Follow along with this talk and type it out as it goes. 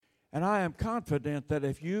And I am confident that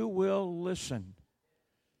if you will listen,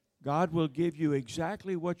 God will give you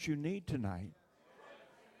exactly what you need tonight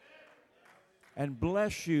and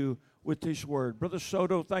bless you with His Word. Brother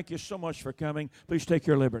Soto, thank you so much for coming. Please take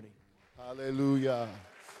your liberty. Hallelujah.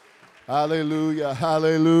 Hallelujah.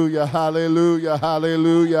 Hallelujah. Hallelujah.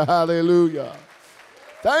 Hallelujah. Hallelujah.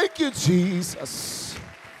 Thank you, Jesus.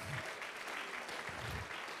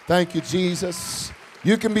 Thank you, Jesus.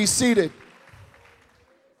 You can be seated.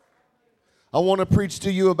 I want to preach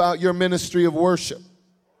to you about your ministry of worship.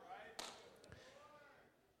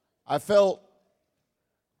 I felt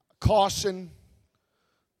caution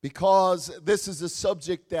because this is a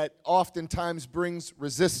subject that oftentimes brings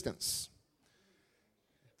resistance.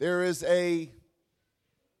 There is I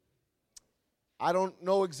don't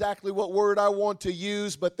know exactly what word I want to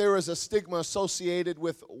use, but there is a stigma associated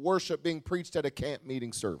with worship being preached at a camp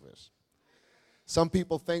meeting service. Some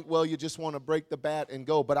people think, well, you just want to break the bat and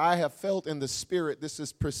go. But I have felt in the Spirit this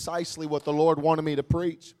is precisely what the Lord wanted me to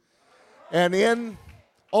preach. And in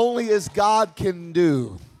only as God can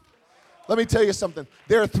do. Let me tell you something.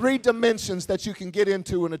 There are 3 dimensions that you can get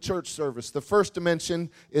into in a church service. The first dimension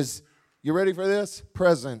is, you ready for this?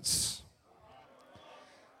 Presence.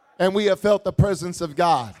 And we have felt the presence of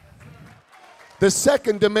God. The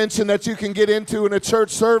second dimension that you can get into in a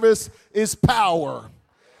church service is power.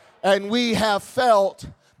 And we have felt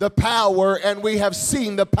the power and we have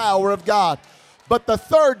seen the power of God. But the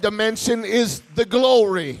third dimension is the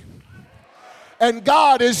glory. And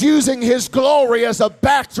God is using His glory as a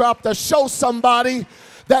backdrop to show somebody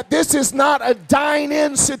that this is not a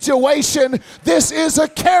dine-in situation. This is a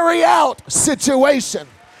carry-out situation.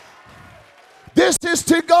 This is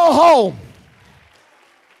to go home.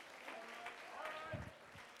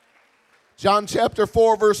 John chapter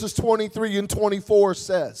 4 verses 23 and 24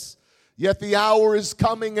 says, "Yet the hour is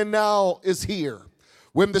coming and now is here,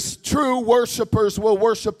 when the true worshipers will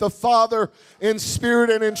worship the Father in spirit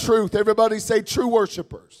and in truth." Everybody say true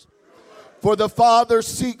worshipers. For the Father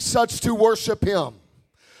seeks such to worship Him.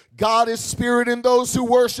 God is spirit, and those who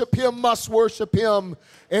worship Him must worship Him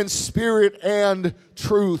in spirit and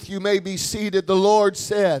truth. You may be seated. The Lord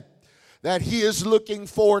said that He is looking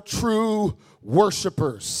for true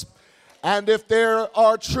worshipers. And if there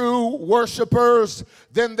are true worshipers,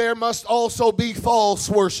 then there must also be false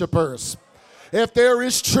worshipers. If there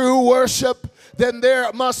is true worship, then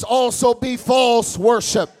there must also be false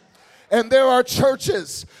worship. And there are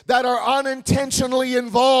churches that are unintentionally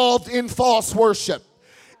involved in false worship.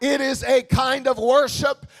 It is a kind of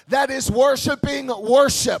worship that is worshiping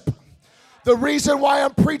worship. The reason why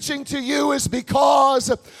I'm preaching to you is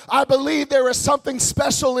because I believe there is something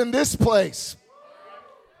special in this place.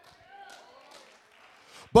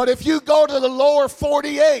 But if you go to the lower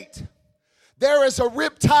 48, there is a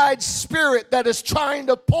riptide spirit that is trying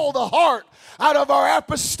to pull the heart out of our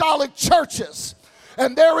apostolic churches.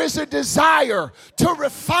 And there is a desire to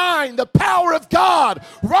refine the power of God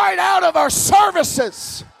right out of our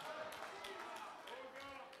services.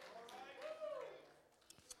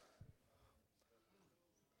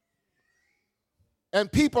 And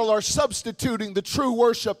people are substituting the true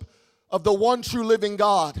worship of the one true living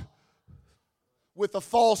God with a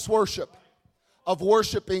false worship of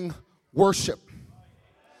worshiping worship.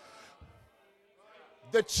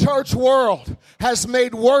 The church world has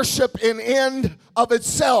made worship an end of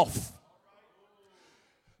itself.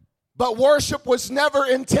 But worship was never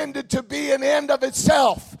intended to be an end of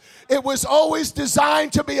itself. It was always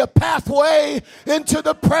designed to be a pathway into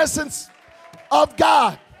the presence of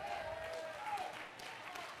God.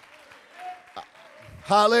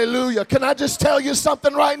 Hallelujah. Can I just tell you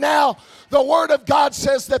something right now? The Word of God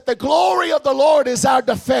says that the glory of the Lord is our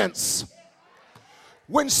defense.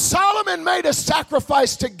 When Solomon made a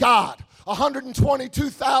sacrifice to God,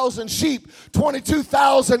 122,000 sheep,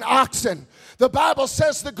 22,000 oxen, the Bible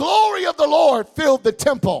says the glory of the Lord filled the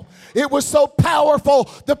temple. It was so powerful,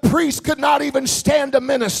 the priest could not even stand to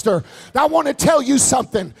minister. Now, I want to tell you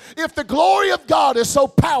something. If the glory of God is so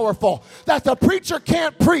powerful that the preacher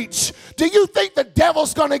can't preach, do you think the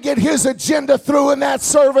devil's going to get his agenda through in that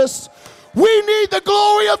service? We need the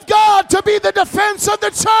glory of God to be the defense of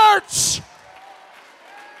the church.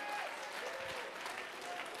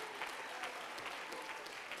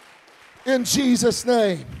 In Jesus'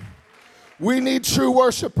 name, we need true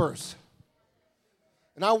worshipers.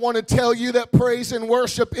 And I want to tell you that praise and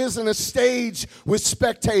worship isn't a stage with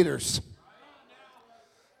spectators.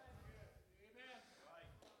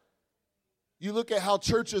 You look at how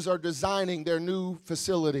churches are designing their new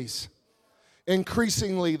facilities.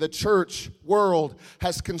 Increasingly, the church world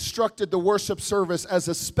has constructed the worship service as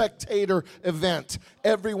a spectator event.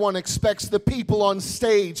 Everyone expects the people on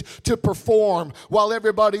stage to perform while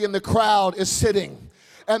everybody in the crowd is sitting.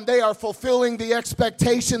 And they are fulfilling the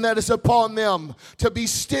expectation that is upon them to be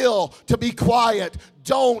still, to be quiet.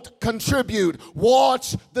 Don't contribute.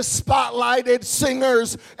 Watch the spotlighted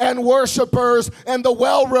singers and worshipers and the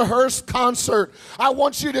well-rehearsed concert. I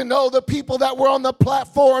want you to know the people that were on the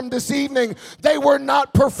platform this evening, they were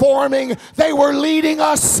not performing. They were leading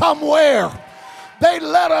us somewhere. They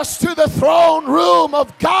led us to the throne room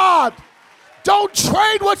of God. Don't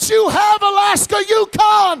trade what you have, Alaska,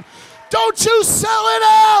 Yukon. Don't you sell it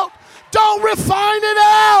out. Don't refine it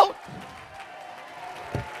out.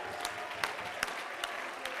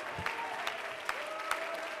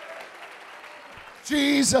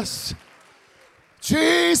 Jesus.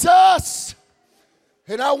 Jesus.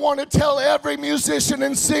 And I want to tell every musician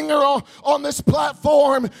and singer on this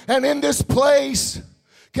platform and in this place,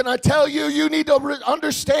 can I tell you, you need to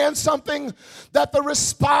understand something, that the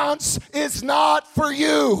response is not for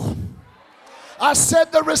you. I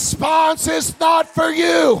said the response is not for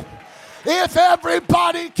you. If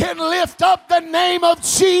everybody can lift up the name of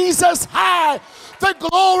Jesus high, the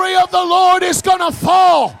glory of the Lord is going to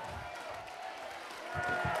fall.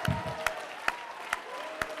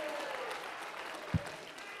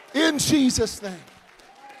 In Jesus' name.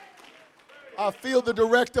 I feel the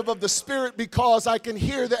directive of the Spirit because I can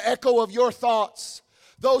hear the echo of your thoughts.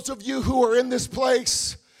 Those of you who are in this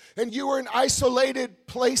place and you are in isolated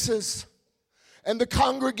places and the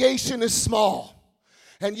congregation is small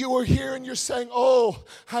and you are here and you're saying, oh,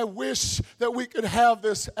 I wish that we could have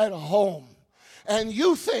this at home. And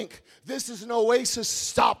you think this is an oasis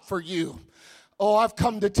stop for you. Oh, I've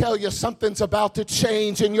come to tell you something's about to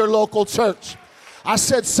change in your local church. I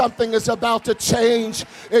said something is about to change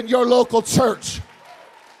in your local church.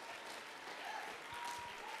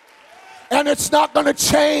 And it's not going to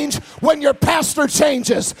change when your pastor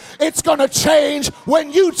changes. It's going to change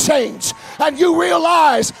when you change. And you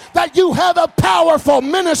realize that you have a powerful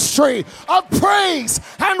ministry of praise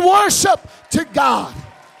and worship to God.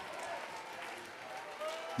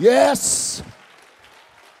 Yes.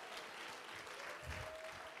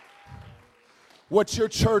 What your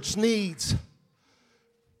church needs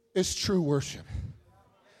is true worship.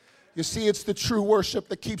 You see, it's the true worship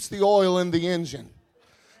that keeps the oil in the engine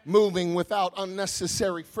moving without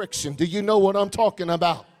unnecessary friction. Do you know what I'm talking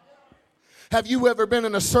about? Have you ever been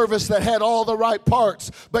in a service that had all the right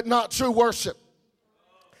parts but not true worship?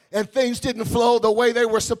 And things didn't flow the way they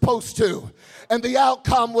were supposed to. And the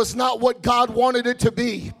outcome was not what God wanted it to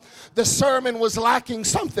be. The sermon was lacking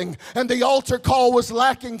something, and the altar call was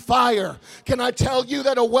lacking fire. Can I tell you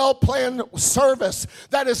that a well-planned service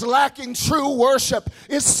that is lacking true worship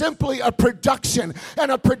is simply a production, and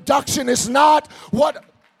a production is not what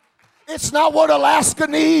Alaska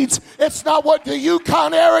needs. It's not what the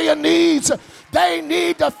Yukon area needs. They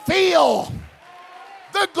need to feel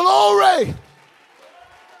the glory.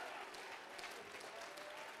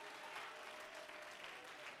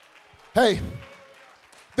 Hey.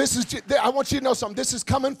 I want you to know something. This is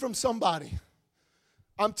coming from somebody.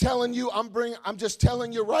 I'm telling you, I'm just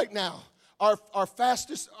telling you right now,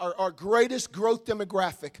 our greatest growth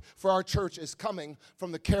demographic for our church is coming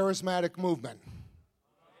from the charismatic movement.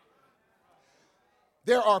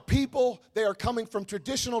 There are people, they are coming from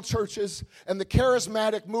traditional churches, and the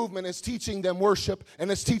charismatic movement is teaching them worship, and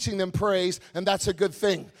it's teaching them praise, and that's a good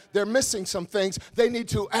thing. They're missing some things they need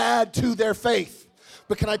to add to their faith.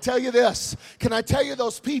 But can I tell you this? Can I tell you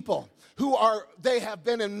those people they have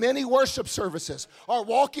been in many worship services, are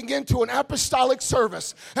walking into an apostolic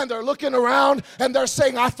service, and they're looking around and they're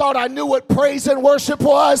saying, I thought I knew what praise and worship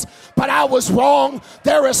was, but I was wrong.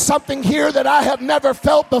 There is something here that I have never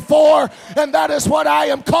felt before, and that is what I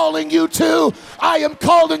am calling you to. I am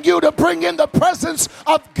calling you to bring in the presence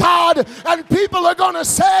of God, and people are going to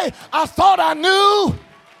say, I thought I knew.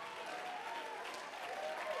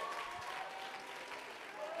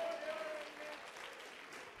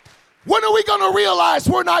 When are we going to realize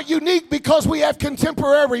we're not unique because we have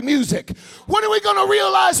contemporary music? When are we going to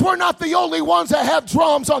realize we're not the only ones that have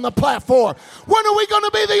drums on the platform? When are we going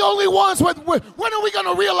to be the only ones when are we going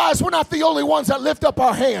to realize we're not the only ones that lift up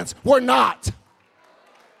our hands? We're not.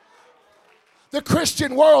 The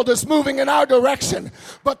Christian world is moving in our direction,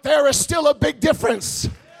 but there is still a big difference.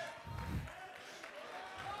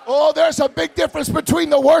 Oh, there's a big difference between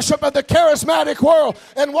the worship of the charismatic world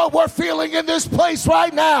and what we're feeling in this place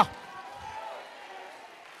right now.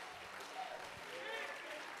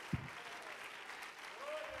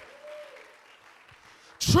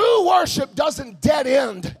 True worship doesn't dead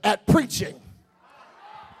end at preaching.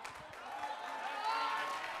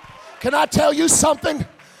 Can I tell you something?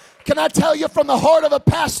 Can I tell you from the heart of a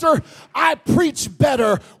pastor, I preach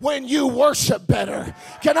better when you worship better.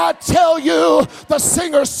 Can I tell you the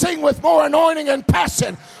singers sing with more anointing and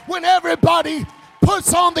passion when everybody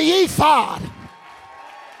puts on the ephod?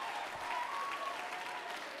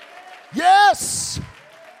 Yes.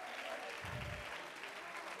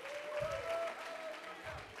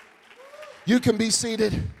 You can be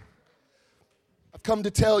seated. I've come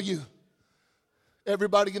to tell you,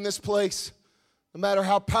 everybody in this place, no matter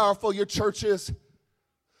how powerful your church is,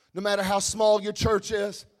 no matter how small your church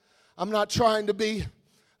is, I'm not trying to be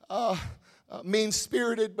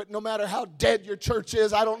mean-spirited, but no matter how dead your church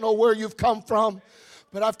is, I don't know where you've come from,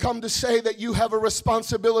 but I've come to say that you have a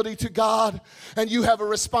responsibility to God, and you have a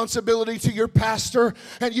responsibility to your pastor,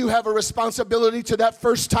 and you have a responsibility to that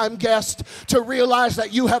first-time guest to realize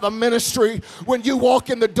that you have a ministry when you walk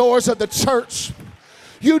in the doors of the church.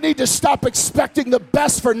 You need to stop expecting the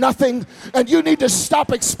best for nothing, and you need to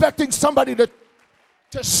stop expecting somebody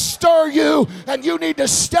to stir you, and you need to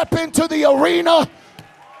step into the arena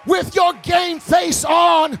with your game face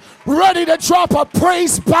on, ready to drop a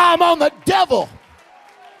praise bomb on the devil.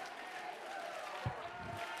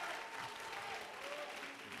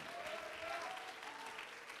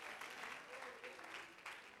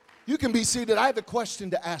 You can be seated. I have a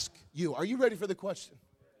question to ask you. Are you ready for the question?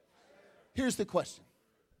 Here's the question.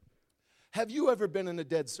 Have you ever been in a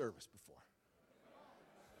dead service before?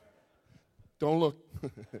 Don't look.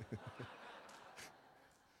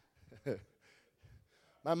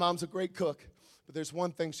 My mom's a great cook, but there's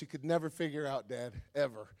one thing she could never figure out, Dad,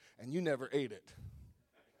 ever, and you never ate it.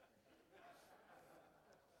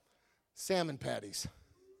 Salmon patties.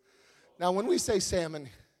 Now, when we say salmon,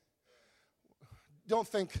 don't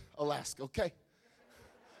think Alaska, okay?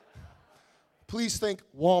 Please think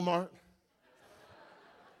Walmart.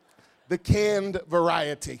 The canned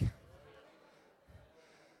variety.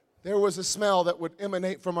 There was a smell that would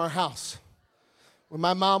emanate from our house when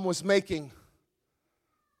my mom was making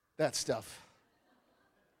that stuff.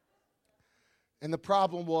 And the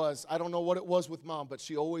problem was, I don't know what it was with Mom, but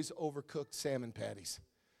she always overcooked salmon patties.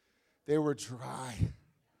 They were dry.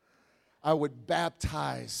 I would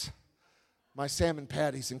baptize my salmon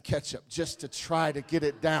patties in ketchup just to try to get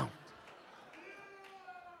it down.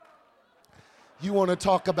 You want to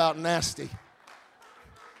talk about nasty?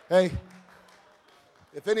 Hey,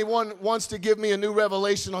 if anyone wants to give me a new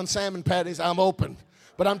revelation on salmon patties, I'm open.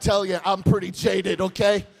 But I'm telling you, I'm pretty jaded,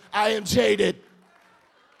 okay? I am jaded.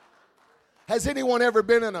 Has anyone ever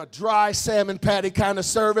been in a dry salmon patty kind of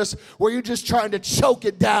service where you're just trying to choke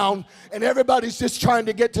it down and everybody's just trying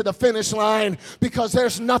to get to the finish line because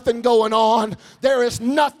there's nothing going on? There is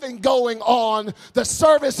nothing going on. The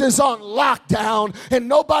service is on lockdown and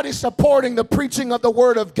nobody's supporting the preaching of the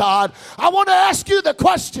Word of God. I want to ask you the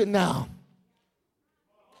question now.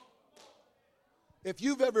 If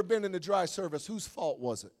you've ever been in a dry service, whose fault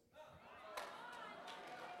was it?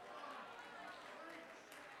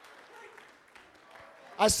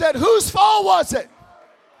 I said, whose fault was it?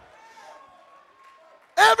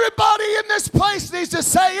 Everybody in this place needs to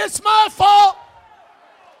say, it's my fault.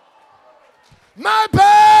 My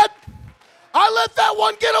bad. I let that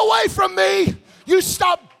one get away from me. You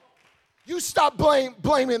stop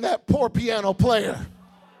blaming that poor piano player.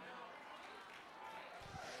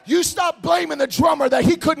 You stop blaming the drummer that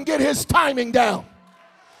he couldn't get his timing down.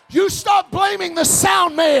 You stop blaming the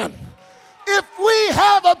sound man. If we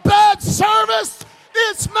have a bad service,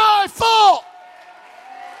 it's my fault.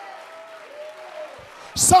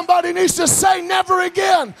 Somebody needs to say, never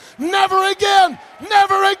again, never again,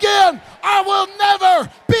 never again. I will never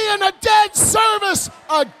be in a dead service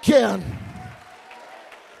again.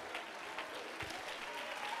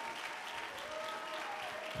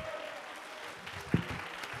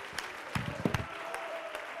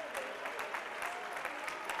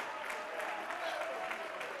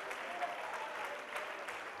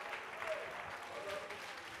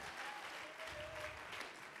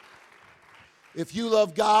 If you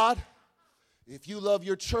love God, if you love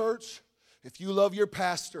your church, if you love your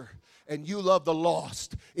pastor, and you love the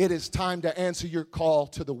lost, it is time to answer your call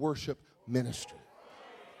to the worship ministry.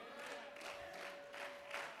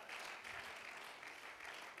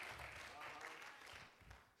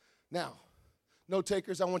 Now, note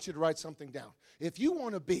takers, I want you to write something down. If you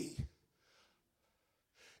want to be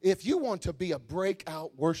a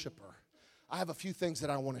breakout worshiper, I have a few things that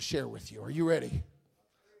I want to share with you. Are you ready?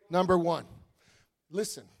 Number one.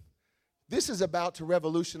 Listen, this is about to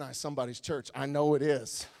revolutionize somebody's church. I know it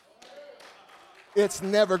is. It's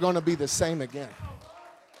never going to be the same again.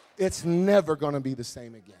 It's never going to be the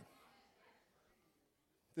same again.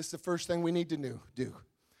 This is the first thing we need to do.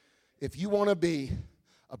 if you want to be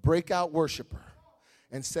a breakout worshiper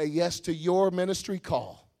and say yes to your ministry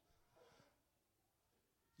call,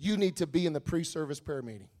 you need to be in the pre-service prayer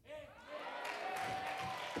meeting.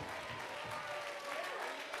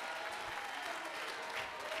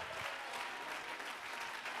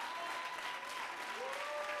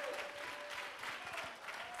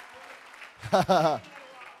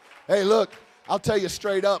 Hey, look, I'll tell you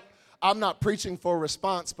straight up, I'm not preaching for a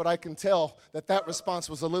response, but I can tell that that response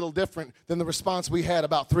was a little different than the response we had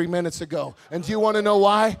about 3 minutes ago. And do you want to know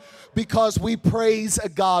why? Because we praise a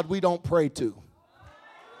God we don't pray to.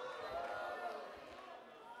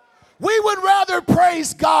 We would rather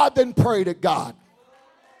praise God than pray to God.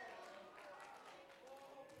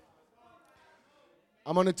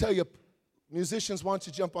 I'm going to tell you, musicians, why don't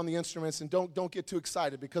you jump on the instruments and don't get too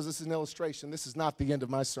excited because this is an illustration. This is not the end of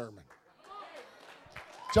my sermon.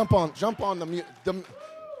 Jump on the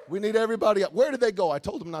we need everybody up. Where did they go? I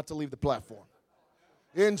told them not to leave the platform.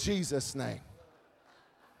 In Jesus' name.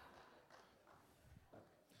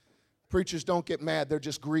 Preachers don't get mad. They're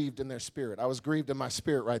just grieved in their spirit. I was grieved in my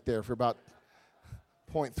spirit right there for about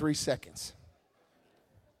 0.3 seconds.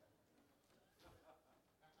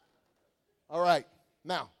 All right.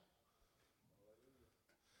 Now,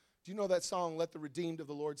 do you know that song, Let the Redeemed of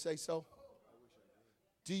the Lord Say So?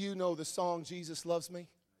 Do you know the song, Jesus Loves Me?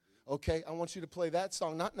 Okay, I want you to play that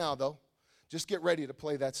song. Not now, though. Just get ready to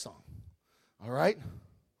play that song. All right?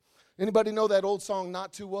 Anybody know that old song,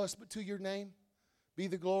 Not to Us, but to Your Name Be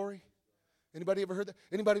the Glory? Anybody ever heard that?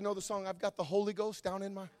 Anybody know the song, I've Got the Holy Ghost down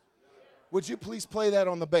in my... Would you please play that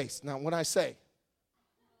on the bass? Now, when I say.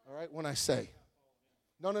 All right, when I say.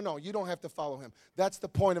 No, you don't have to follow him. That's the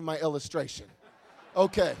point of my illustration.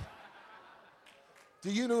 Okay.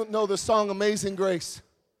 Do you know the song Amazing Grace?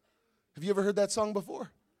 Have you ever heard that song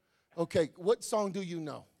before? Okay, what song do you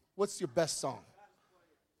know? What's your best song?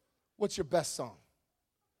 What's your best song?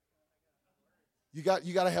 You got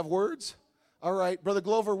to have words? All right, Brother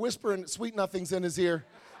Glover whispering sweet nothings in his ear.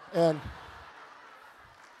 And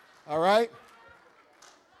all right?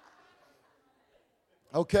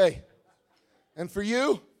 Okay. And for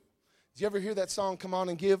you, did you ever hear that song, Come On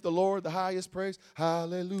and Give the Lord the Highest Praise?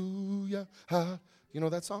 Hallelujah. You know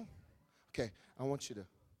that song? Okay, I want you to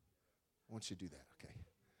do that, okay?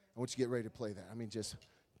 I want you to get ready to play that. I mean, just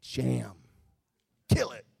jam.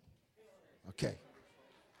 Kill it. Okay.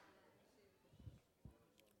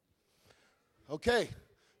 Okay.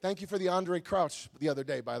 Thank you for the Andre Crouch the other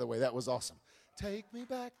day, by the way. That was awesome. Take me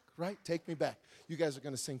back, right? Take me back. You guys are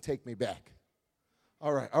going to sing Take Me Back.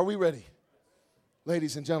 All right. Are we ready?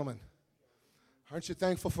 Ladies and gentlemen, aren't you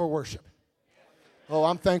thankful for worship? Oh,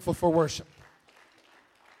 I'm thankful for worship.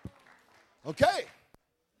 Okay.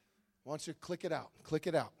 Why don't you click it out? Click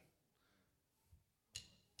it out.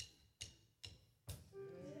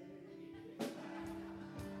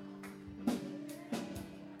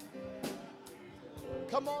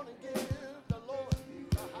 Come on and give the Lord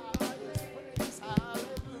the highest praise.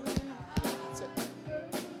 Hallelujah. That's it.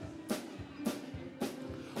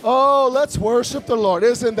 Oh, let's worship the Lord.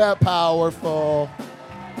 Isn't that powerful?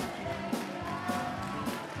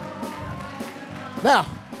 Now,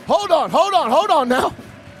 hold on now.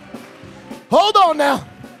 Hold on now.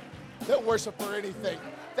 They'll worship for anything.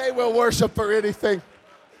 They will worship for anything.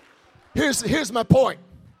 Here's my point.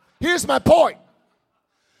 Here's my point.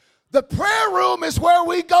 The prayer room is where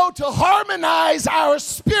we go to harmonize our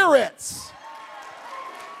spirits.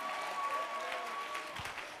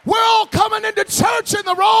 We're all coming into church in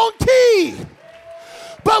the wrong key.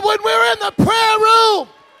 But when we're in the prayer room,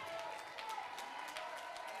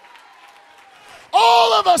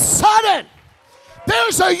 all of a sudden,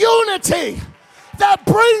 there's a unity that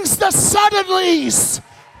brings the suddenlies.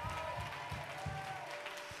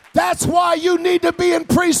 That's why you need to be in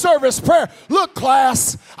pre-service prayer. Look,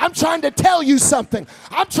 class, I'm trying to tell you something.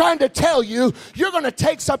 I'm trying to tell you, you're going to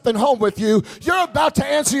take something home with you. You're about to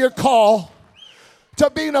answer your call to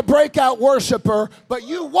being a breakout worshiper, but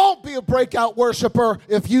you won't be a breakout worshiper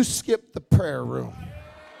if you skip the prayer room.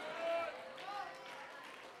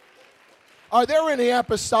 Are there any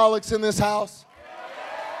apostolics in this house?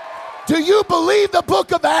 Do you believe the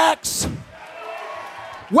book of Acts?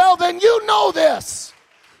 Well, then you know this.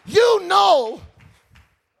 You know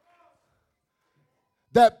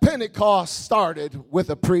that Pentecost started with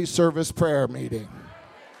a pre-service prayer meeting.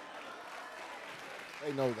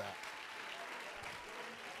 They know that.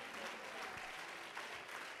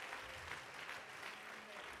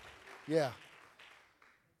 Yeah.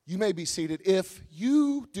 You may be seated. If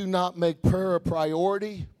you do not make prayer a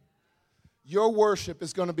priority, your worship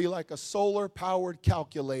is going to be like a solar-powered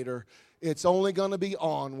calculator. It's only going to be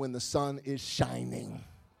on when the sun is shining.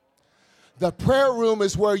 The prayer room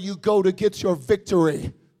is where you go to get your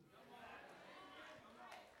victory.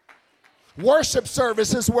 Worship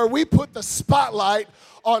service is where we put the spotlight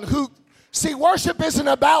on who. See, worship isn't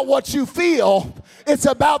about what you feel. It's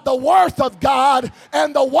about the worth of God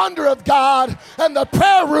and the wonder of God. And the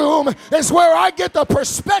prayer room is where I get the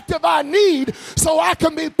perspective I need so I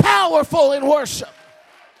can be powerful in worship.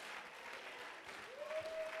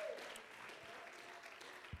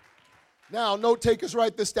 Now, note takers,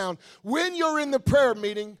 write this down. When you're in the prayer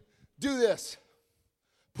meeting, do this.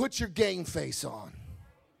 Put your game face on.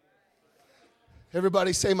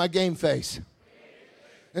 Everybody say my game face.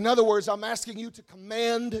 In other words, I'm asking you to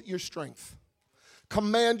command your strength.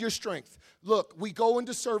 Command your strength. Look, we go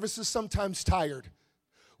into services sometimes tired.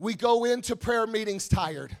 We go into prayer meetings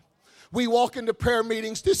tired. We walk into prayer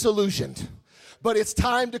meetings disillusioned. But it's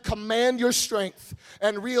time to command your strength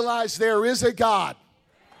and realize there is a God.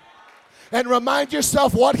 And remind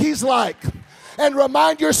yourself what He's like. And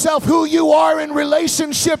remind yourself who you are in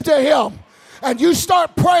relationship to Him. And you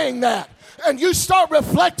start praying that. And you start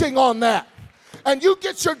reflecting on that. And you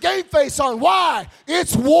get your game face on. Why?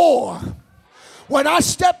 It's war. When I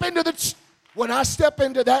step into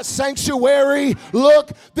that sanctuary,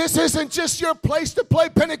 look, this isn't just your place to play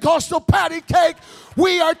Pentecostal patty cake.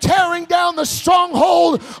 We are tearing down the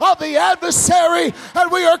stronghold of the adversary,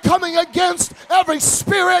 and we are coming against every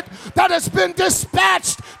spirit that has been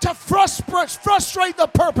dispatched to frustrate the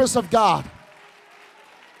purpose of God.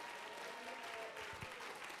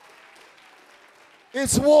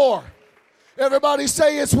 It's war. Everybody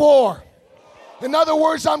say it's war. In other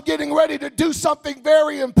words, I'm getting ready to do something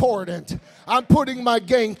very important. I'm putting my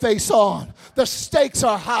game face on. The stakes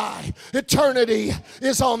are high. Eternity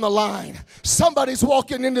is on the line. Somebody's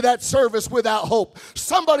walking into that service without hope.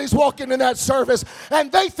 Somebody's walking in that service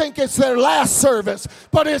and they think it's their last service,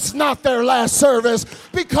 but it's not their last service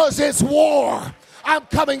because it's war. I'm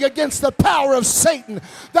coming against the power of Satan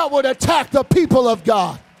that would attack the people of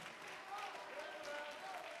God.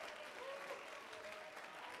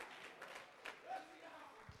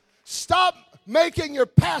 Stop making your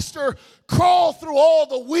pastor crawl through all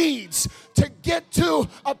the weeds to get to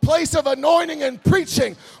a place of anointing and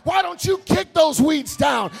preaching. Why don't you kick those weeds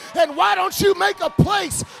down? And why don't you make a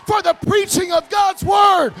place for the preaching of God's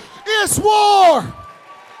word? It's war.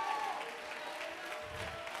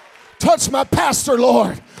 Touch my pastor,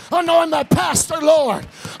 Lord. Anoint my pastor, Lord.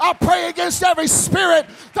 I pray against every spirit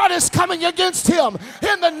that is coming against him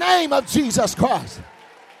in the name of Jesus Christ.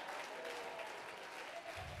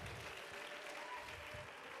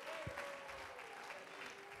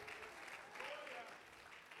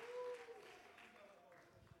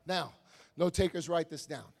 Now, note takers, write this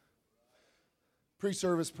down.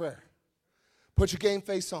 Pre-service prayer. Put your game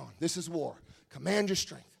face on. This is war. Command your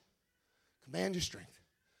strength. Command your strength.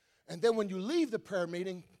 And then when you leave the prayer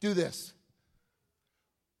meeting, do this.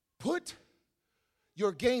 Put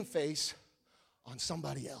your game face on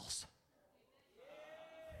somebody else.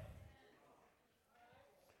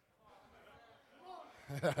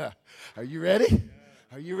 Are you ready?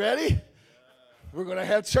 Are you ready? We're going to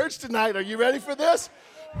have church tonight. Are you ready for this?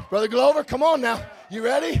 Brother Glover, come on now. You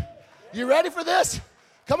ready? You ready for this?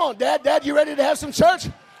 Come on, Dad, you ready to have some church?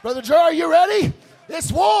 Brother Joe, are you ready?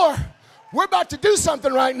 It's war. We're about to do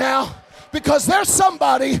something right now because there's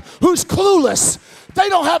somebody who's clueless. They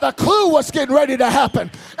don't have a clue what's getting ready to happen.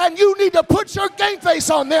 And you need to put your game face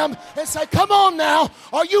on them and say, come on now,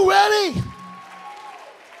 are you ready?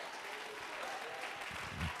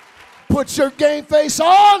 Put your game face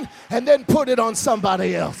on and then put it on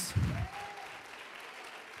somebody else.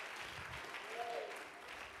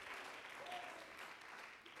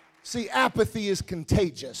 See, apathy is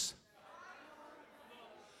contagious.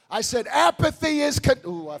 I said apathy is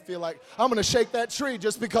I feel like I'm going to shake that tree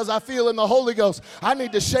just because I feel in the Holy Ghost. I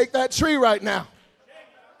need to shake that tree right now.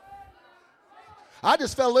 I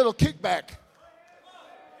just felt a little kickback.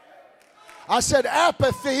 I said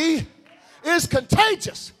apathy is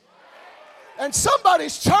contagious. And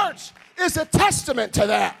somebody's church is a testament to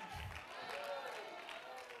that.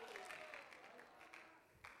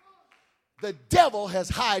 The devil has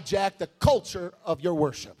hijacked the culture of your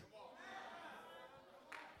worship.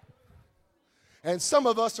 And some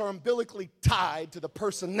of us are umbilically tied to the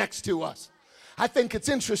person next to us. I think it's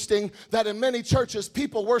interesting that in many churches,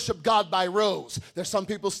 people worship God by rows. There's some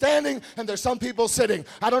people standing and there's some people sitting.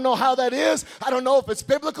 I don't know how that is. I don't know if it's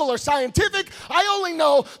biblical or scientific. I only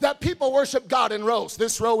know that people worship God in rows.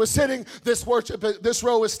 This row is sitting, this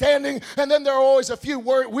row is standing, and then there are always a few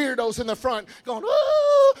weirdos in the front going,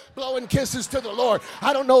 ooh, blowing kisses to the Lord.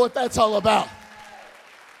 I don't know what that's all about.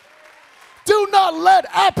 Do not let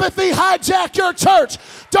apathy hijack your church.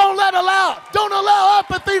 Don't allow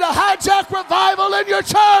apathy to hijack revival in your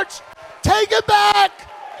church. Take it back.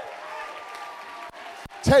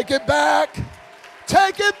 Take it back.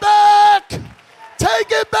 Take it back.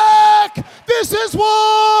 Take it back. This is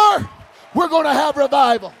war. We're going to have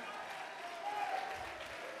revival.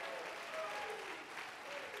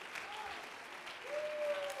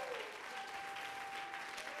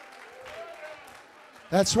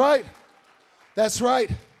 That's right. That's right.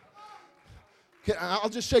 I'll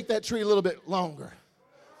just shake that tree a little bit longer.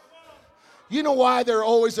 You know why there are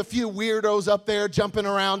always a few weirdos up there jumping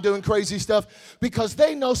around doing crazy stuff? Because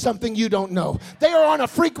they know something you don't know. They are on a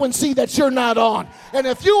frequency that you're not on. And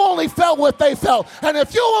if you only felt what they felt, and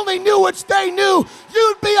if you only knew what they knew,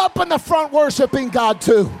 you'd be up in the front worshiping God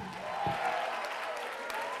too.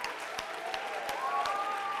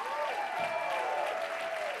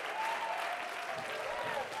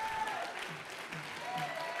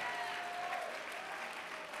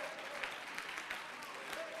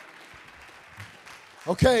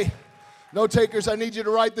 Okay, note takers, I need you to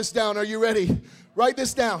write this down. Are you ready? Write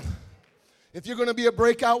this down. If you're going to be a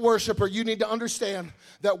breakout worshiper, you need to understand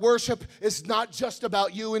that worship is not just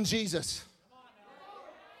about you and Jesus.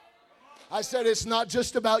 I said it's not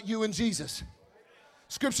just about you and Jesus.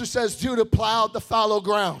 Scripture says Judah plowed the fallow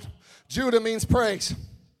ground. Judah means praise.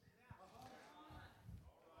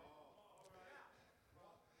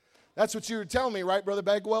 That's what you were telling me, right, Brother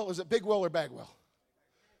Bagwell? Is it Bigwell or Bagwell?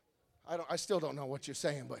 I still don't know what you're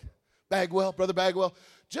saying, but Bagwell, Brother Bagwell,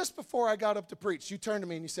 just before I got up to preach, you turned to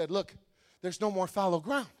me and you said, look, there's no more fallow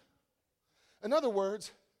ground. In other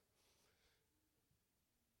words,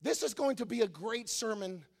 this is going to be a great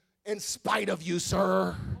sermon in spite of you,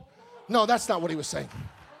 sir. No, that's not what he was saying.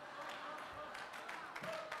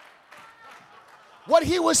 What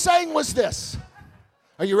he was saying was this.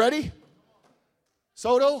 Are you ready?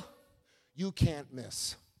 Soto, you can't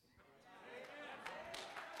miss.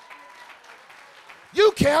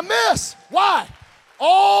 You can't miss. Why?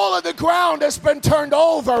 All of the ground has been turned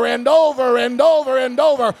over and over and over and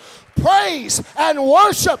over. Praise and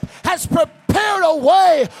worship has prepared a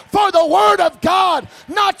way for the Word of God,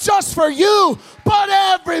 not just for you, but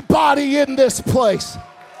everybody in this place.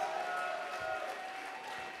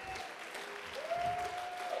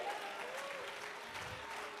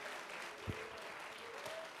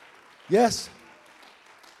 Yes.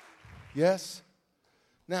 Yes.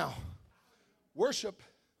 Now, worship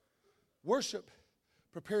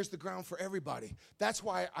prepares the ground for everybody. That's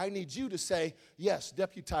why I need you to say, yes,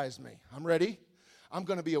 deputize me. I'm ready. I'm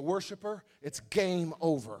going to be a worshiper. It's game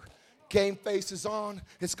over. Game face is on.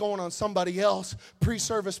 It's going on somebody else.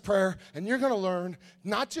 Pre-service prayer. And you're going to learn,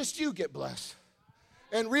 not just you get blessed.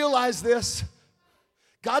 And realize this,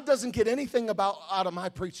 God doesn't get anything out of my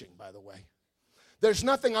preaching, by the way. There's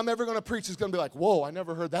nothing I'm ever going to preach that's going to be like, whoa, I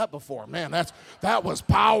never heard that before. Man, that was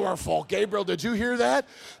powerful. Gabriel, did you hear that?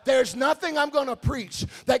 There's nothing I'm going to preach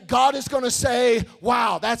that God is going to say,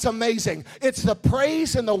 wow, that's amazing. It's the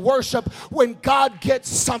praise and the worship when God gets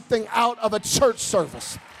something out of a church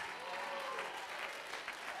service.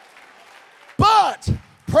 But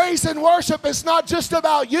praise and worship is not just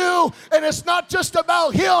about you, and it's not just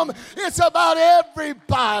about him. It's about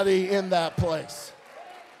everybody in that place.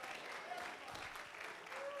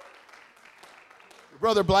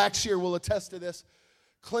 Brother Blackshear will attest to this.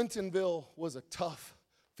 Clintonville was a tough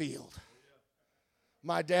field.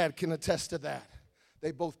 My dad can attest to that. They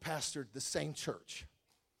both pastored the same church.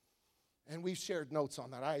 And we've shared notes on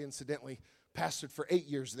that. I incidentally pastored for 8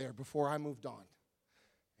 years there before I moved on.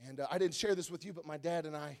 And I didn't share this with you, but my dad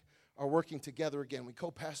and I are working together again. We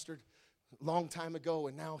co-pastored a long time ago,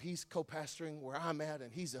 and now he's co-pastoring where I'm at,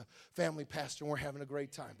 and he's a family pastor, and we're having a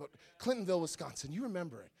great time. But Clintonville, Wisconsin, you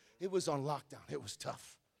remember it. It was on lockdown. It was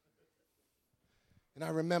tough. And I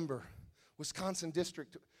remember Wisconsin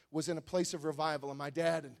district was in a place of revival, and my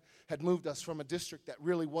dad had moved us from a district that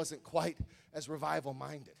really wasn't quite as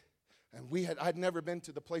revival-minded. And I'd never been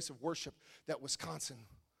to the place of worship that Wisconsin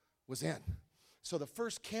was in. So the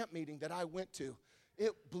first camp meeting that I went to,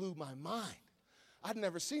 it blew my mind. I'd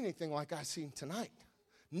never seen anything like I seen tonight.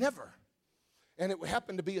 Never. And it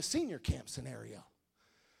happened to be a senior camp scenario.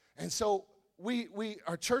 And so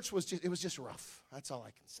our church was just rough. That's all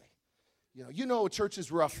I can say. You know a church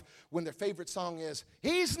is rough when their favorite song is,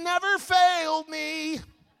 "He's never failed me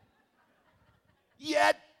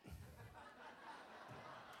yet."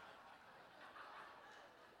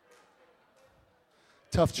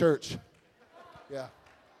 Tough church. Yeah.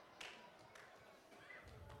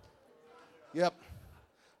 Yep.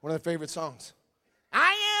 One of their favorite songs.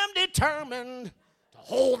 I am determined to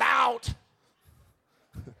hold out.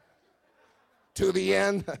 to the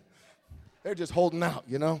end. They're just holding out,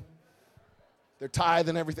 you know. They're tithe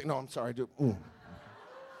and everything. No, I'm sorry, dude.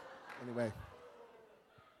 Anyway.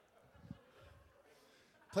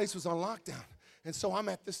 Place was on lockdown. And so I'm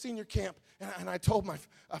at the senior camp, and I told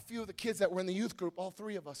a few of the kids that were in the youth group, all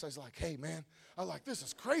three of us, I was like, hey, man, this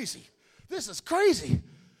is crazy. This is crazy.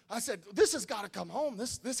 I said, this has got to come home.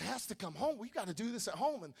 This has to come home. We've got to do this at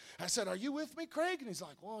home. And I said, are you with me, Craig? And he's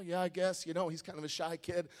like, well, yeah, I guess. You know, he's kind of a shy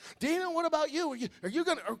kid. Dina, what about you? Are you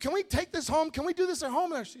going to, can we take this home? Can we do this at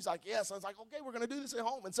home? And she's like, yes. I was like, okay, we're going to do this at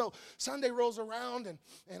home. And so Sunday rolls around, and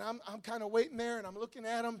I'm kind of waiting there, and I'm looking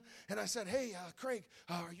at him. And I said, hey, Craig,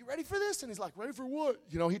 are you ready for this? And he's like, ready for what?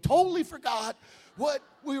 You know, he totally forgot what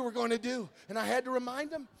we were going to do. And I had to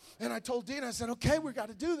remind him. And I told Dina, I said, okay, we got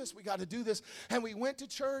to do this. We got to do this. And we went to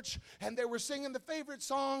church, and they were singing the favorite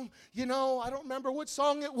song. You know, I don't remember what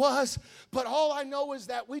song it was, but all I know is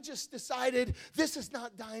that we just decided this is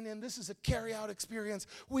not dine-in. This is a carry-out experience.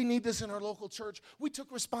 We need this in our local church. We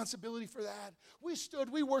took responsibility for that. We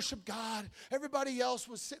stood. We worshiped God. Everybody else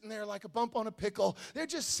was sitting there like a bump on a pickle. They're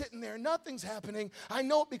just sitting there. Nothing's happening. I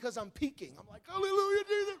know it because I'm peeking. I'm like, hallelujah,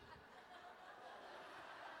 Jesus.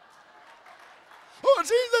 Oh,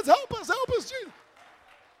 Jesus, help us, Jesus.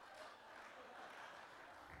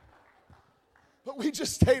 But we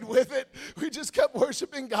just stayed with it. We just kept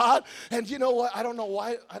worshiping God. And you know what? I don't know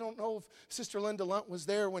why. I don't know if Sister Linda Lunt was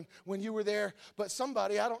there when you were there. But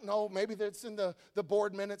somebody, I don't know, maybe that's in the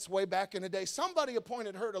board minutes way back in the day. Somebody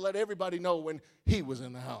appointed her to let everybody know when he was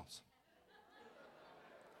in the house.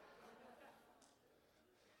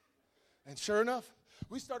 And sure enough,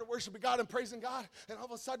 we started worshiping God and praising God, and all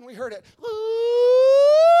of a sudden we heard it.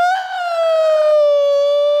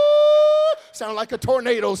 Sound like a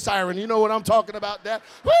tornado siren. You know what I'm talking about, Dad?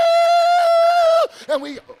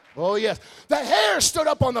 And oh yes, the hair stood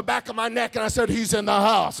up on the back of my neck, and I said, he's in the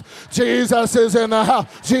house. Jesus is in the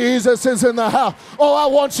house. Jesus is in the house. Oh, I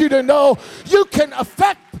want you to know you can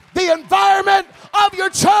affect the environment of your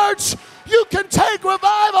church. You can take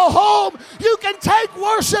revival home. You can take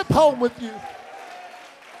worship home with you.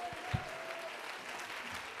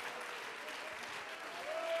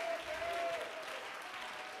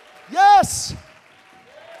 Yes.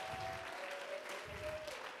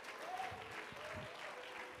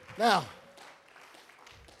 Now,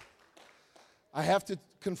 I have to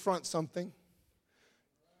confront something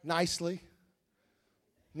nicely,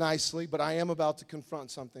 but I am about to confront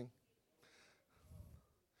something.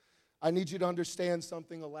 I need you to understand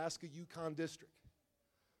something, Alaska Yukon District.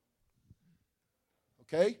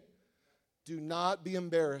 Okay? Do not be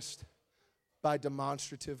embarrassed by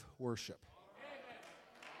demonstrative worship.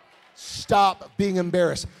 Stop being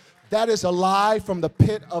embarrassed. That is a lie from the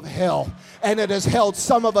pit of hell, and it has held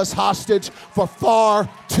some of us hostage for far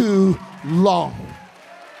too long.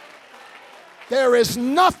 There is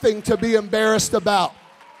nothing to be embarrassed about.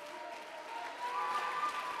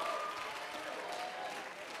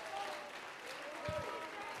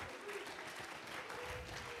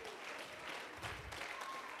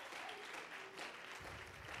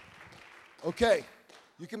 Okay,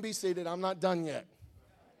 you can be seated. I'm not done yet.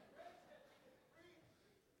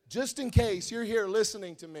 Just in case you're here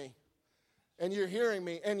listening to me and you're hearing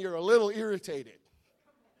me and you're a little irritated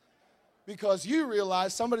because you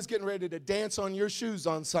realize somebody's getting ready to dance on your shoes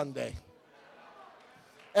on Sunday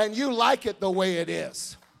and you like it the way it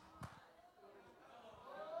is.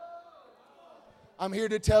 I'm here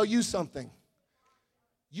to tell you something.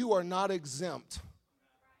 You are not exempt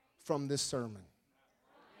from this sermon.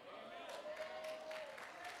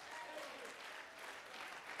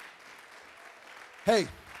 Hey,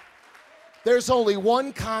 there's only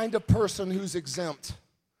one kind of person who's exempt.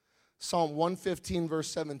 Psalm 115, verse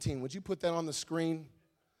 17. Would you put that on the screen?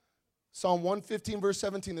 Psalm 115, verse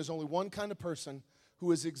 17. There's only one kind of person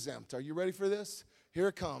who is exempt. Are you ready for this? Here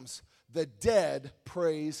it comes. The dead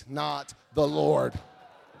praise not the Lord.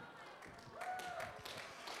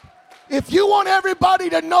 If you want everybody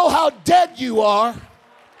to know how dead you are,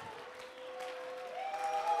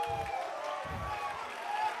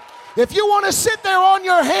 if you want to sit there on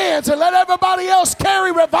your hands and let everybody else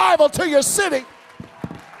carry revival to your city,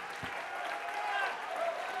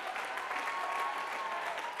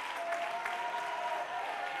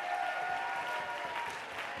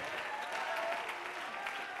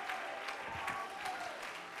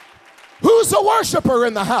 who's a worshiper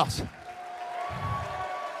in the house?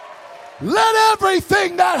 Let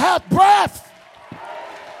everything that hath breath,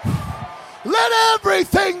 let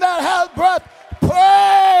everything that hath breath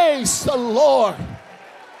praise the Lord.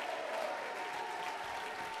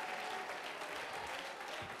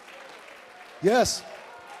 Yes.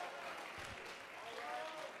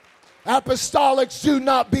 Apostolics, do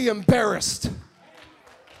not be embarrassed.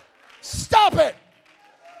 Stop it.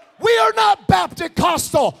 We are not Baptist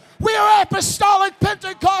Costal. We are Apostolic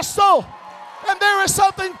Pentecostal. And there is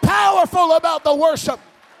something powerful about the worship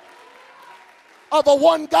of a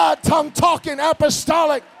one God, tongue talking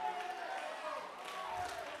apostolic.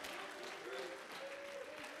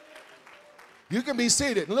 You can be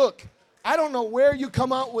seated. Look, I don't know where you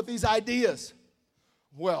come out with these ideas.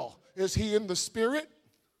 Well, is he in the Spirit?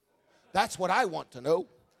 That's what I want to know.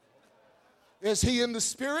 Is he in the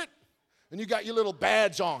Spirit? And you got your little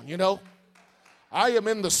badge on, you know. I am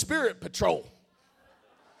in the Spirit Patrol.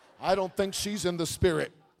 I don't think she's in the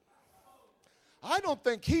Spirit. I don't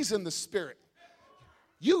think he's in the Spirit.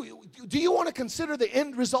 Do you want to consider the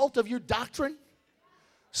end result of your doctrine?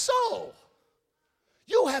 So,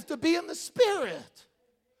 you have to be in the Spirit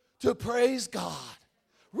to praise God.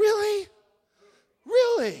 Really?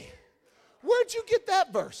 Really? Where'd you get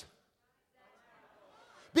that verse?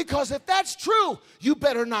 Because if that's true, you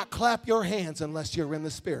better not clap your hands unless you're in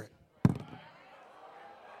the Spirit.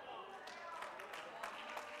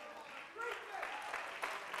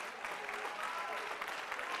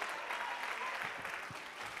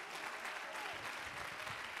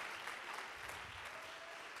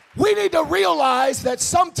 We need to realize that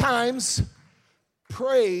sometimes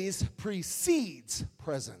praise precedes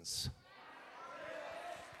presence.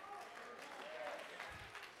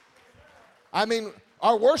 I mean,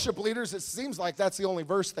 our worship leaders, it seems like that's the only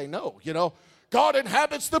verse they know, you know. God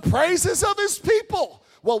inhabits the praises of his people.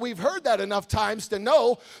 Well, we've heard that enough times to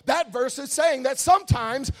know that verse is saying that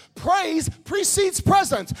sometimes praise precedes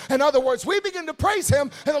presence. In other words, we begin to praise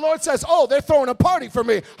him and the Lord says, oh, they're throwing a party for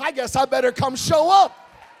me. I guess I better come show up.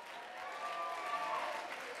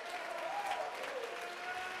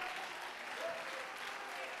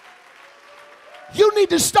 You need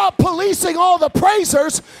to stop policing all the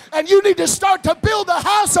praisers, and you need to start to build a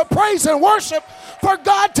house of praise and worship for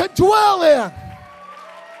God to dwell in.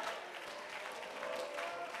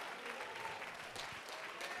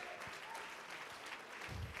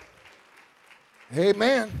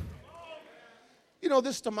 Amen. You know,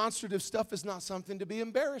 this demonstrative stuff is not something to be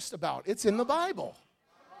embarrassed about. It's in the Bible.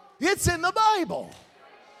 It's in the Bible.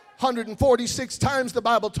 146 times the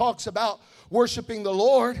Bible talks about worshiping the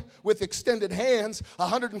Lord with extended hands.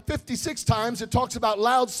 156 times it talks about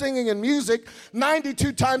loud singing and music.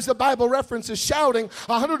 92 times the Bible references shouting.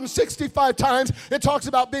 165 times it talks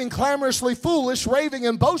about being clamorously foolish, raving,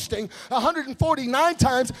 and boasting. 149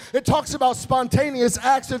 times it talks about spontaneous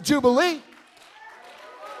acts of jubilee.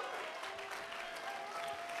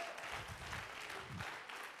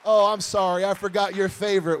 Oh, I'm sorry, I forgot your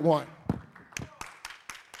favorite one.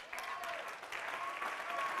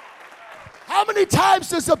 How many times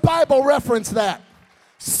does the Bible reference that?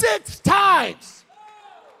 6 times.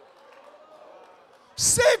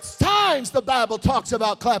 6 times the Bible talks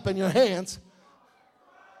about clapping your hands.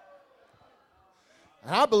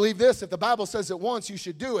 And I believe this, if the Bible says it once, you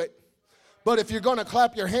should do it. But if you're going to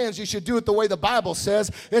clap your hands, you should do it the way the Bible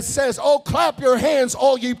says. It says, oh, clap your hands,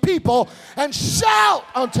 all ye people, and shout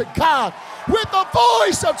unto God with the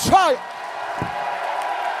voice of triumph.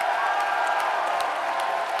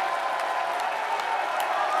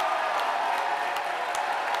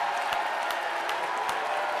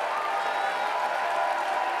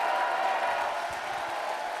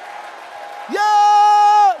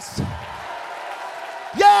 Yes!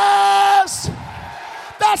 Yes!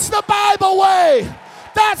 That's the Bible way!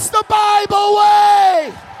 That's the Bible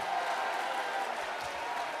way!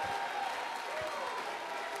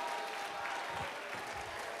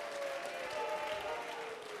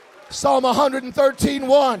 Psalm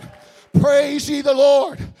 113:1. Praise ye the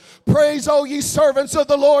Lord. Praise, O ye servants of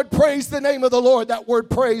the Lord. Praise the name of the Lord. That word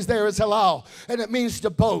praise there is halal. And it means to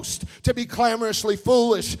boast, to be clamorously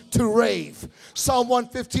foolish, to rave. Psalm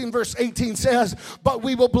 115 verse 18 says, but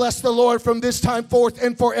we will bless the Lord from this time forth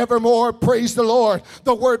and forevermore. Praise the Lord.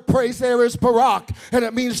 The word praise there is barak. And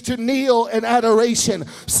it means to kneel in adoration.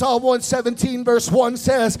 Psalm 117 verse 1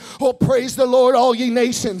 says, oh, praise the Lord, all ye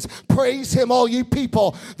nations. Praise him, all ye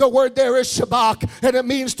people. The word there is shabak. And it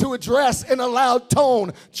means to address in a loud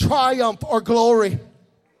tone, triumph or glory.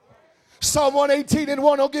 Psalm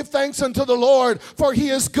 118:1, oh, give thanks unto the Lord, for he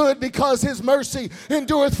is good, because his mercy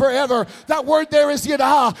endureth forever. That word there is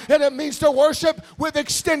yadah, and it means to worship with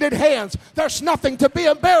extended hands. There's nothing to be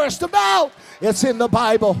embarrassed about. It's in the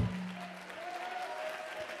Bible.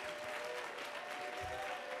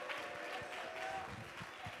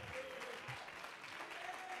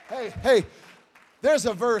 Hey, there's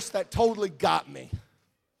a verse that totally got me.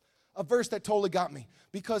 A verse that totally got me.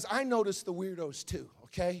 Because I notice the weirdos too,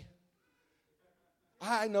 okay?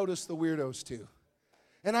 I notice the weirdos too.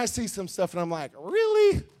 And I see some stuff and I'm like,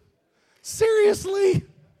 really? Seriously?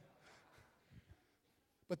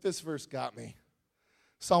 But this verse got me.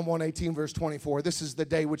 Psalm 118, verse 24. This is the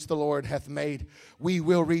day which the Lord hath made. We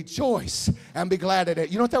will rejoice and be glad at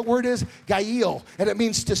it. You know what that word is? Gail. And it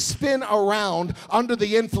means to spin around under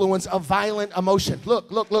the influence of violent emotion.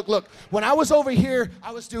 Look. When I was over here,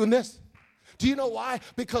 I was doing this. Do you know why?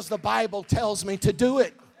 Because the Bible tells me to do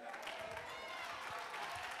it.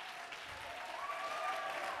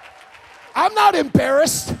 I'm not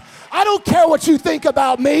embarrassed. I don't care what you think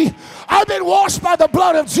about me. I've been washed by the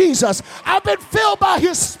blood of Jesus. I've been filled by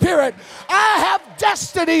His Spirit. I have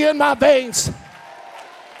destiny in my veins.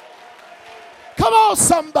 Come on,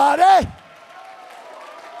 somebody.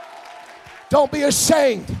 Don't be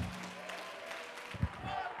ashamed.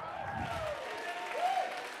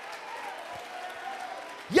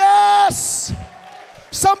 Yes.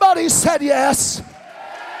 Somebody said yes.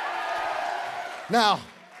 Now,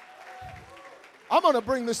 I'm going to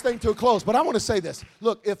bring this thing to a close, but I want to say this.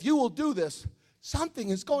 Look, if you will do this, something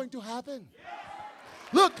is going to happen.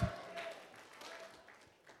 Look,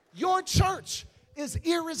 your church is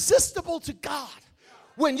irresistible to God.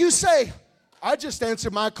 When you say, I just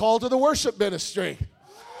answered my call to the worship ministry.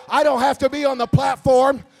 I don't have to be on the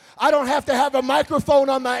platform. I don't have to have a microphone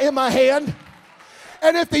in my hand.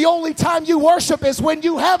 And if the only time you worship is when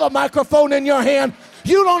you have a microphone in your hand,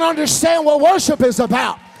 you don't understand what worship is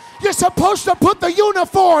about. You're supposed to put the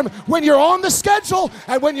uniform when you're on the schedule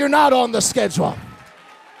and when you're not on the schedule.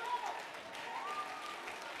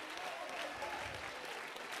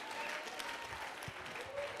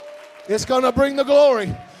 It's going to bring the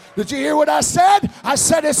glory. Did you hear what I said? I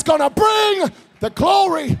said it's going to bring the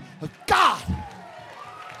glory of God.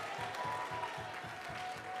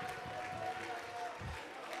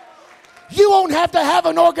 You won't have to have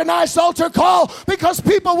an organized altar call because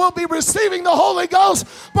people will be receiving the Holy Ghost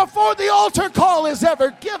before the altar call is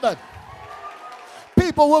ever given.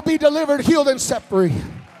 People will be delivered, healed, and set free.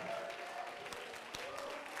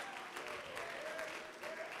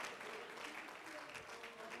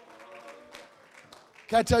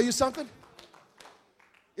 Can I tell you something?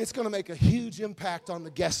 It's going to make a huge impact on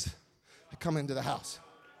the guests that come into the house.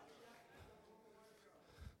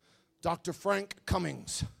 Dr. Frank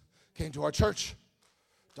Cummings came to our church.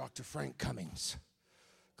 Dr. Frank Cummings,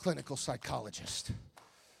 clinical psychologist,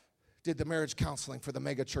 did the marriage counseling for the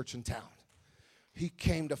mega church in town. He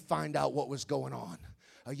came to find out what was going on.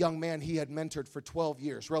 A young man he had mentored for 12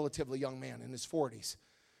 years, relatively young man in his 40s.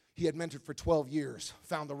 He had mentored for 12 years,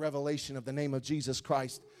 found the revelation of the name of Jesus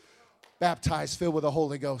Christ, baptized, filled with the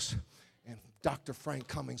Holy Ghost. And Dr. Frank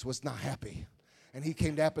Cummings was not happy. And he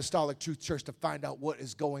came to Apostolic Truth Church to find out what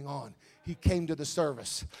is going on. He came to the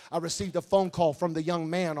service. I received a phone call from the young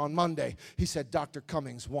man on Monday. He said, Dr.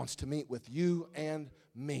 Cummings wants to meet with you and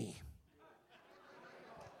me.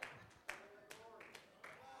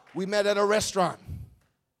 We met at a restaurant.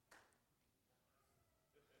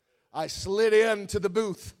 I slid into the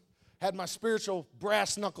booth, had my spiritual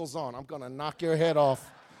brass knuckles on. I'm going to knock your head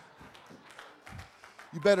off.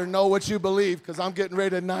 You better know what you believe because I'm getting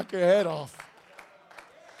ready to knock your head off.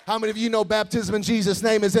 How many of you know baptism in Jesus'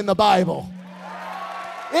 name is in the Bible?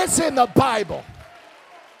 It's in the Bible.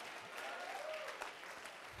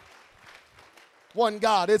 One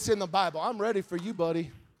God, it's in the Bible. I'm ready for you, buddy.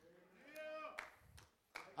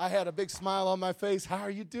 I had a big smile on my face. How are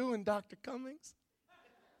you doing, Dr. Cummings?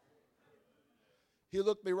 He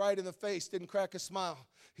looked me right in the face, didn't crack a smile.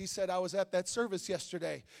 He said, I was at that service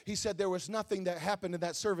yesterday. He said, there was nothing that happened in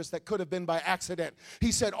that service that could have been by accident.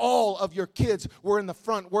 He said, all of your kids were in the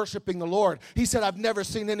front worshiping the Lord. He said, I've never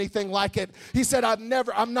seen anything like it. He said,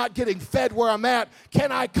 I'm not getting fed where I'm at.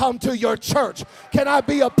 Can I come to your church? Can I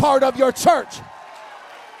be a part of your church?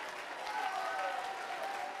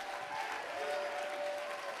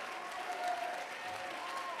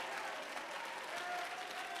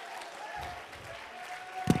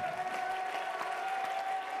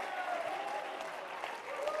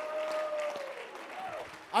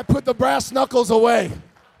 I put the brass knuckles away.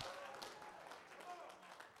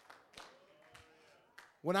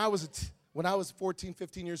 When I was 14,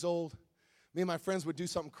 15 years old, me and my friends would do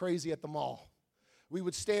something crazy at the mall. We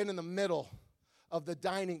would stand in the middle of the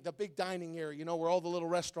big dining area, you know, where all the little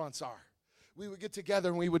restaurants are. We would get together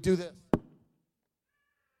and we would do this.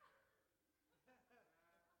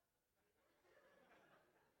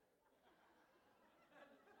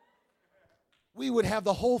 We would have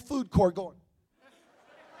the whole food court going.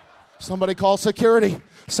 Somebody call security.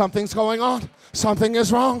 Something's going on. Something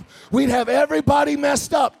is wrong. We'd have everybody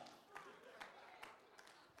messed up.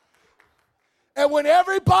 And when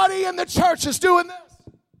everybody in the church is doing this,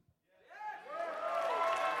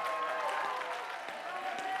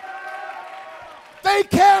 They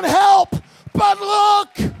can't help but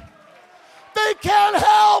look. They can't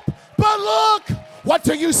help but look. What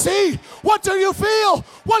do you see? What do you feel?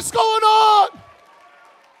 What's going on?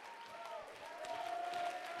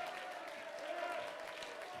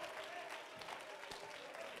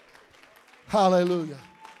 Hallelujah.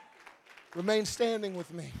 Remain standing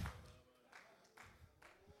with me.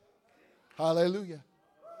 Hallelujah.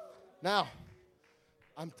 Now,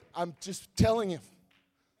 I'm just telling you,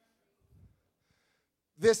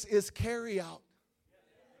 this is carry out.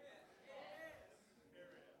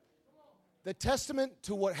 The testament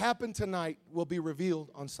to what happened tonight will be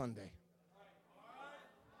revealed on Sunday.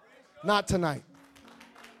 Not tonight.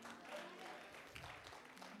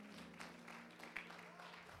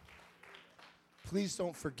 Please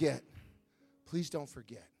don't forget. Please don't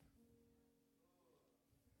forget.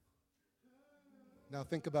 Now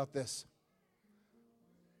think about this.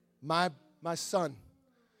 My son,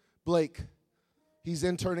 Blake, he's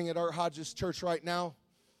interning at Art Hodges Church right now,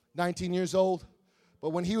 19 years old. But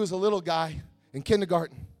when he was a little guy in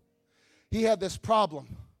kindergarten, he had this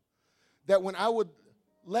problem that when I would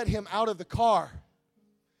let him out of the car,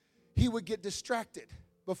 he would get distracted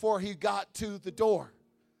before he got to the door.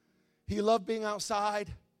 He loved being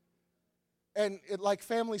outside, and like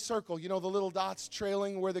Family Circle, you know, the little dots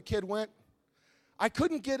trailing where the kid went. I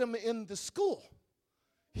couldn't get him in the school.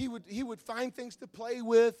 He would find things to play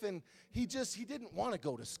with, and he didn't want to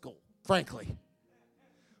go to school, frankly.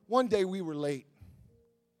 One day we were late,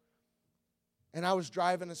 and I was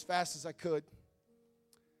driving as fast as I could,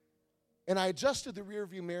 and I adjusted the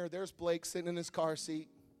rearview mirror. There's Blake sitting in his car seat,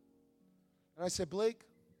 and I said, Blake,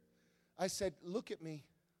 I said, look at me.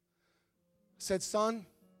 I said, son,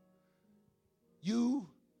 you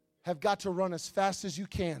have got to run as fast as you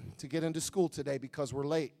can to get into school today because we're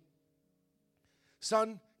late.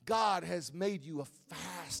 Son, God has made you a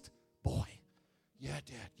fast boy. Yeah,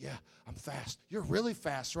 Dad, yeah, I'm fast. You're really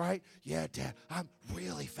fast, right? Yeah, Dad, I'm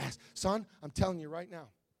really fast. Son, I'm telling you right now,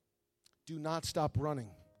 do not stop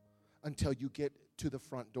running until you get to the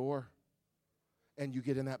front door and you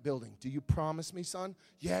get in that building. Do you promise me, son?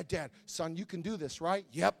 Yeah, Dad. Son, you can do this, right?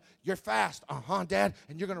 Yep, you're fast. Uh-huh, Dad.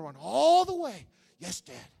 And you're going to run all the way. Yes,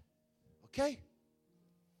 Dad. Okay?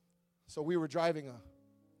 So we were driving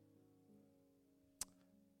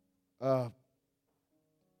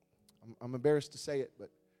I'm embarrassed to say it, but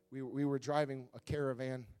we were driving a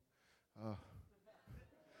caravan.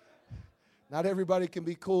 Not everybody can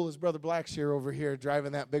be cool as Brother Blackshear over here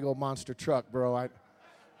driving that big old monster truck, bro.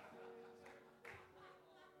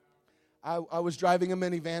 I was driving a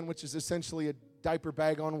minivan, which is essentially a diaper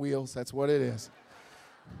bag on wheels. That's what it is.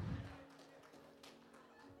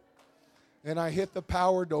 And I hit the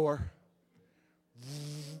power door.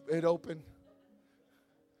 It opened.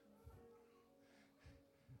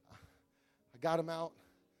 I got him out.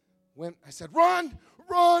 I said, run,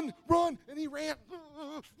 run, run. And he ran.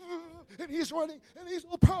 And he's running. And he's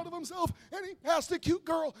all proud of himself. And he passed a cute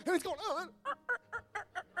girl. And he's going.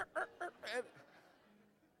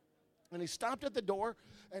 And he stopped at the door.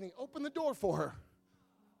 And he opened the door for her.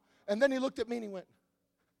 And then he looked at me and he went.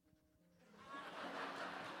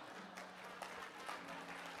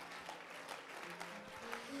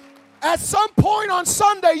 At some point on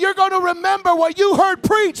Sunday, you're going to remember what you heard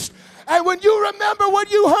preached. And when you remember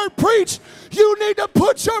what you heard preached, you need to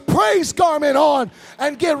put your praise garment on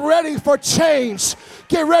and get ready for change.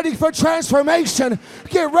 Get ready for transformation.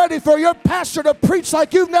 Get ready for your pastor to preach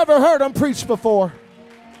like you've never heard him preach before.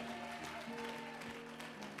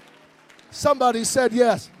 Somebody said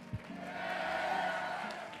yes.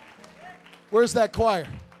 Where's that choir?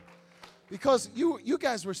 Because you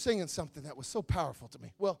guys were singing something that was so powerful to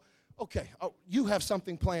me. Well, okay, you have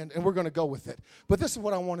something planned, and we're going to go with it. But this is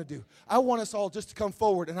what I want to do. I want us all just to come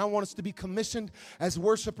forward, and I want us to be commissioned as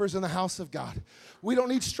worshipers in the house of God. We don't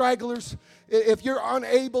need stragglers. If you're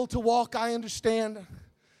unable to walk, I understand.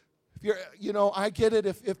 If I get it.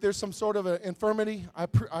 If there's some sort of an infirmity,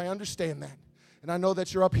 I understand that. And I know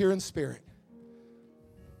that you're up here in spirit.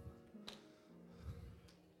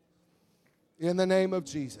 In the name of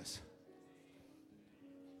Jesus.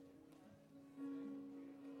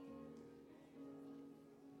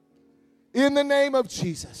 In the name of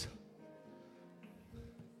Jesus.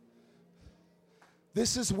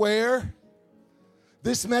 This is where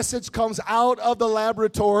this message comes out of the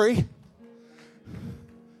laboratory.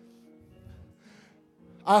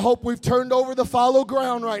 I hope we've turned over the fallow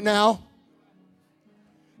ground right now.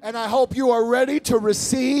 And I hope you are ready to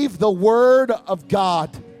receive the word of God.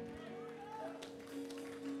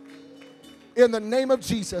 In the name of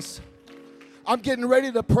Jesus, I'm getting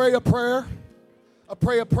ready to pray a prayer. I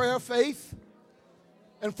pray a prayer of faith.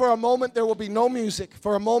 And for a moment, there will be no music.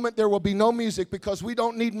 For a moment, there will be no music because we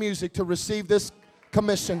don't need music to receive this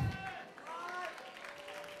commission.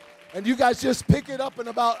 And you guys just pick it up in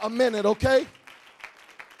about a minute, okay?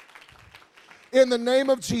 In the name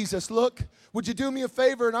of Jesus, look, would you do me a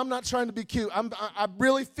favor? And I'm not trying to be cute. I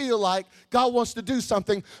really feel like God wants to do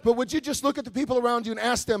something. But would you just look at the people around you and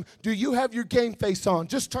ask them, do you have your game face on?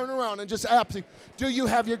 Just turn around and just ask them, do you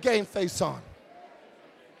have your game face on?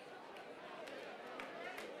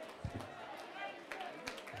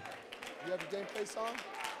 You have your game face on?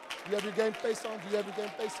 Do you have your game face on? Do you have your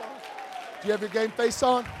game face on? Do you have your game face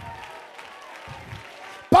on?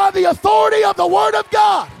 By the authority of the Word of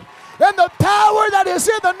God and the power that is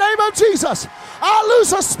in the name of Jesus, I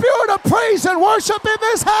lose a spirit of praise and worship in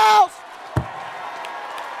this house.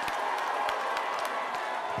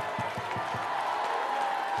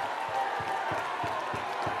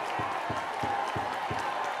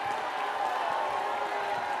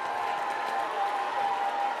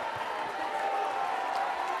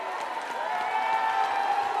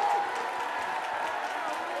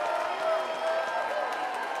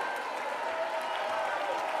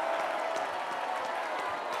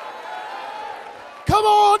 Come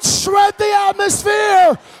on, shred the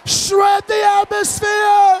atmosphere. Shred the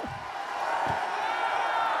atmosphere.